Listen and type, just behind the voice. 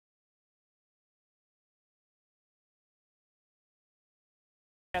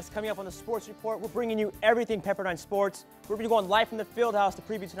Coming up on the Sports Report, we're bringing you everything Pepperdine sports. We're going to be going live from the field house to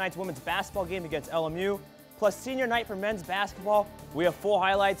preview tonight's women's basketball game against LMU, plus senior night for men's basketball. We have full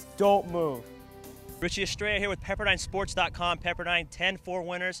highlights. Don't move. Richie Estrella here with PepperdineSports.com. Pepperdine 10-4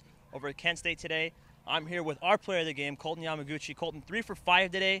 winners over at Kent State today. I'm here with our player of the game, Colton Yamaguchi. Colton, 3 for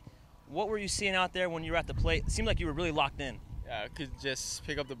 5 today. What were you seeing out there when you were at the plate? It seemed like you were really locked in. Yeah, I could just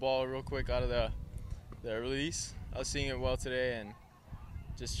pick up the ball real quick out of the release. I was seeing it well today and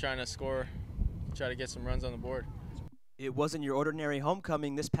just trying to score, try to get some runs on the board. It wasn't your ordinary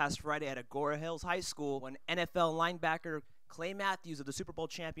homecoming this past Friday at Agora Hills High School when NFL linebacker Clay Matthews of the Super Bowl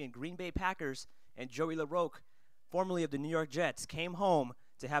champion Green Bay Packers and Joey LaRocque, formerly of the New York Jets, came home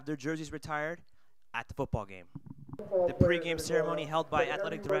to have their jerseys retired at the football game. The pregame ceremony held by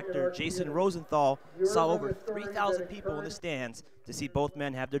athletic director Jason Rosenthal saw over 3,000 people in the stands to see both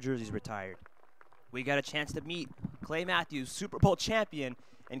men have their jerseys retired. We got a chance to meet Clay Matthews, Super Bowl champion,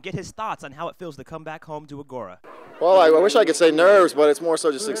 and get his thoughts on how it feels to come back home to Agora. Well, I wish I could say nerves, but it's more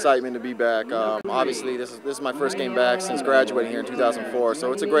so just excitement to be back. Obviously, this is my first game back since graduating here in 2004,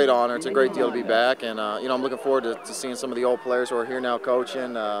 so it's a great honor. It's a great deal to be back, and I'm looking forward to seeing some of the old players who are here now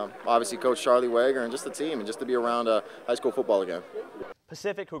coaching. Obviously, Coach Charlie Wager, and just the team, and just to be around high school football again.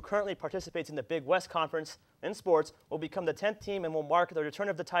 Pacific, who currently participates in the Big West Conference in sports, will become the 10th team and will mark the return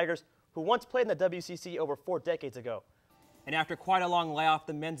of the Tigers, who once played in the WCC over 4 decades ago. And after quite a long layoff,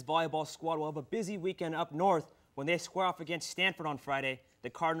 the men's volleyball squad will have a busy weekend up north when they square off against Stanford on Friday. The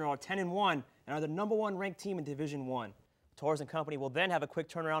Cardinals are 10-1 and are the #1 ranked team in Division I. Torres and company will then have a quick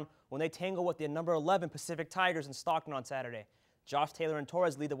turnaround when they tangle with the number 11 Pacific Tigers in Stockton on Saturday. Josh Taylor and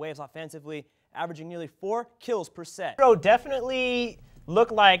Torres lead the Waves offensively, averaging nearly 4 kills per set. Definitely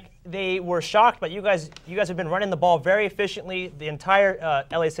looked like they were shocked, but you guys have been running the ball very efficiently the entire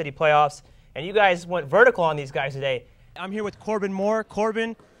LA City playoffs, and you guys went vertical on these guys today. I'm here with Corbin Moore.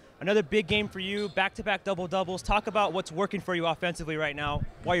 Corbin, another big game for you, back-to-back double-doubles. Talk about what's working for you offensively right now,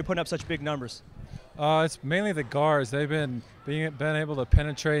 why you're putting up such big numbers. It's mainly the guards. They've been able to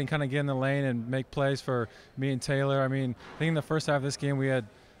penetrate and kind of get in the lane and make plays for me and Taylor. I mean, I think in the first half of this game we had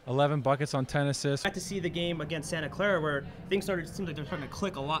 11 buckets on 10 assists. Got to see the game against Santa Clara where things seems like they're starting to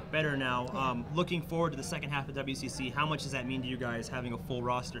click a lot better now. Looking forward to the second half of WCC, how much does that mean to you guys, having a full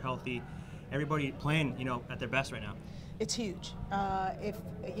roster, healthy, everybody playing, at their best right now? It's huge.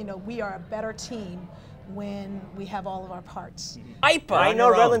 We are a better team when we have all of our parts. I know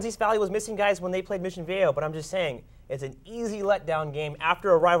Redlands East Valley was missing guys when they played Mission Viejo, but I'm just saying, it's an easy letdown game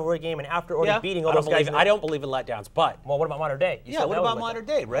after a rivalry game and after already beating all those guys. I don't believe in letdowns, but. Well, what about modern day? What about modern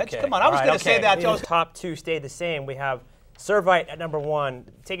day, Reg? Okay. Come on, I was going to say that. The top 2 stayed the same. We have Servite at #1,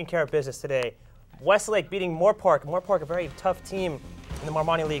 taking care of business today. Westlake beating Moore Park. Moore Park, a very tough team in the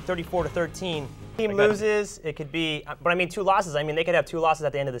Marmoni League, 34-13. Team loses, it could be, but I mean 2 losses. I mean, they could have 2 losses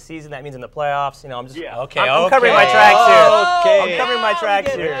at the end of the season. That means in the playoffs. I'm just, I'm covering my tracks here. I'm covering my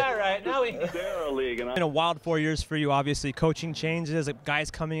tracks here. All right, now we. It's been a wild 4 years for you, obviously. Coaching changes, guys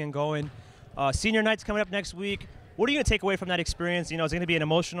coming and going. Senior night's coming up next week. What are you going to take away from that experience? Is it going to be an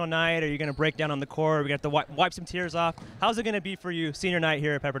emotional night? Are you going to break down on the court? Are we going to have to wipe some tears off? How's it going to be for you, senior night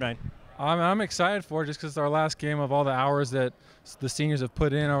here at Pepperdine? I'm excited for it just because it's our last game of all the hours that the seniors have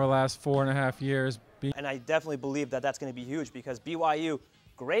put in over the last 4.5 years. And I definitely believe that that's going to be huge because BYU,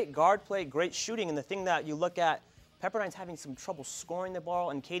 great guard play, great shooting, and the thing that you look at, Pepperdine's having some trouble scoring the ball,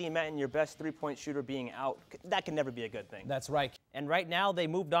 and Katie Metton, your best 3-point shooter, being out. That can never be a good thing. That's right. And right now, they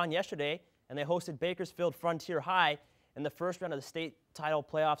moved on yesterday, and they hosted Bakersfield Frontier High in the first round of the state title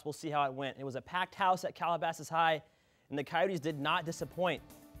playoffs. We'll see how it went. It was a packed house at Calabasas High, and the Coyotes did not disappoint.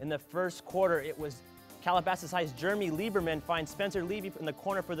 In the first quarter, it was Calabasas High's Jeremy Lieberman finds Spencer Levy in the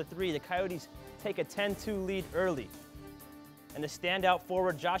corner for the 3. The Coyotes take a 10-2 lead early. And the standout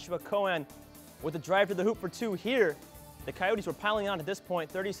forward Joshua Cohen with a drive to the hoop for 2 here. The Coyotes were piling on at this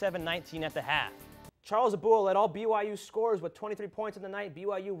point, 37-19 at the half. Charles Abua led all BYU scorers with 23 points in the night.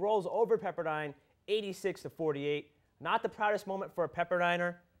 BYU rolls over Pepperdine, 86-48. Not the proudest moment for a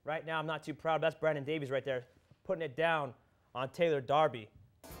Pepperdiner. Right now, I'm not too proud. That's Brandon Davies right there, putting it down on Taylor Darby.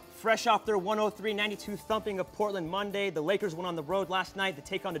 Fresh off their 103-92 thumping of Portland Monday, the Lakers went on the road last night to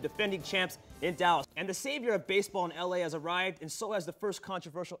take on the defending champs in Dallas. And the savior of baseball in LA has arrived, and so has the first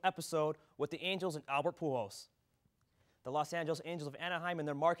controversial episode with the Angels and Albert Pujols. The Los Angeles Angels of Anaheim and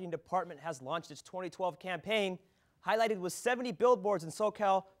their marketing department has launched its 2012 campaign, highlighted with 70 billboards in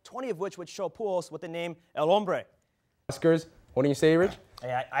SoCal, 20 of which would show Pujols with the name El Hombre. Oscars, what do you say, Rich?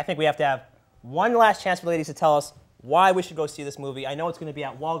 I think we have to have one last chance for ladies to tell us why we should go see this movie. I know it's going to be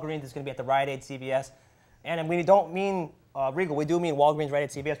at Walgreens, it's going to be at the Rite Aid, CVS, and we don't mean Regal, we do mean Walgreens right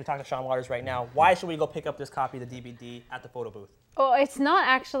at CVS. We're talking to Sean Waters right now. Why should we go pick up this copy of the DVD at the photo booth? Oh, it's not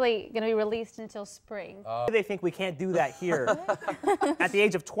actually going to be released until spring. They think we can't do that here. At the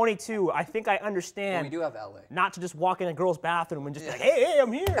age of 22, I think I understand. We do have LA. Not to just walk in a girl's bathroom and just be like, hey,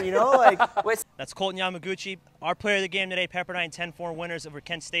 I'm here, you know? Like, that's Colton Yamaguchi, our player of the game today, Pepperdine 10-4 winners over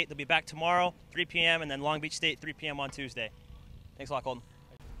Kent State. They'll be back tomorrow, 3 p.m., and then Long Beach State, 3 p.m. on Tuesday. Thanks a lot, Colton.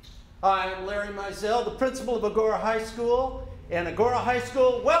 Hi, I'm Larry Mizell, the principal of Agora High School, and Agora High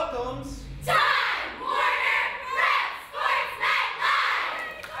School welcomes Time Warner Prep Sports Night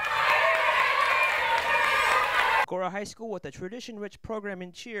Live! Agora High School, with a tradition-rich program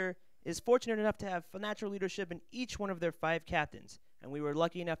in cheer, is fortunate enough to have natural leadership in each one of their 5 captains, and we were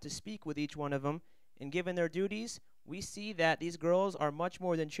lucky enough to speak with each one of them. And given their duties, we see that these girls are much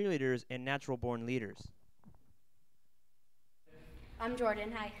more than cheerleaders and natural-born leaders. I'm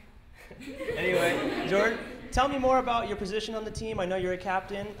Jordan, hi. Anyway, Jordan, tell me more about your position on the team. I know you're a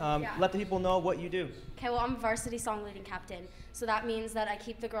captain. Yeah. Let the people know what you do. Okay, well, I'm varsity song leading captain. So that means that I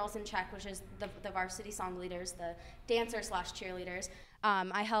keep the girls in check, which is the varsity song leaders, the dancers/cheerleaders.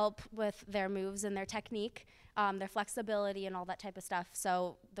 I help with their moves and their technique, their flexibility and all that type of stuff.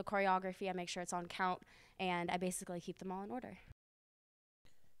 So the choreography, I make sure it's on count, and I basically keep them all in order.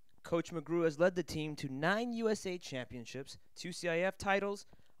 Coach McGrew has led the team to 9 USA championships, 2 CIF titles,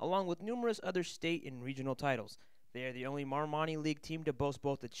 along with numerous other state and regional titles. They are the only Marmoni League team to boast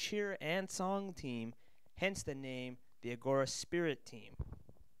both the cheer and song team, hence the name, the Agora Spirit Team.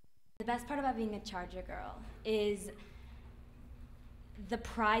 The best part about being a Charger girl is the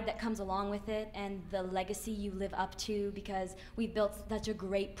pride that comes along with it and the legacy you live up to, because we built such a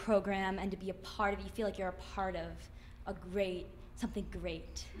great program, and to be a part of it, you feel like you're a part of something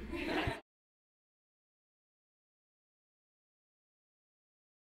great.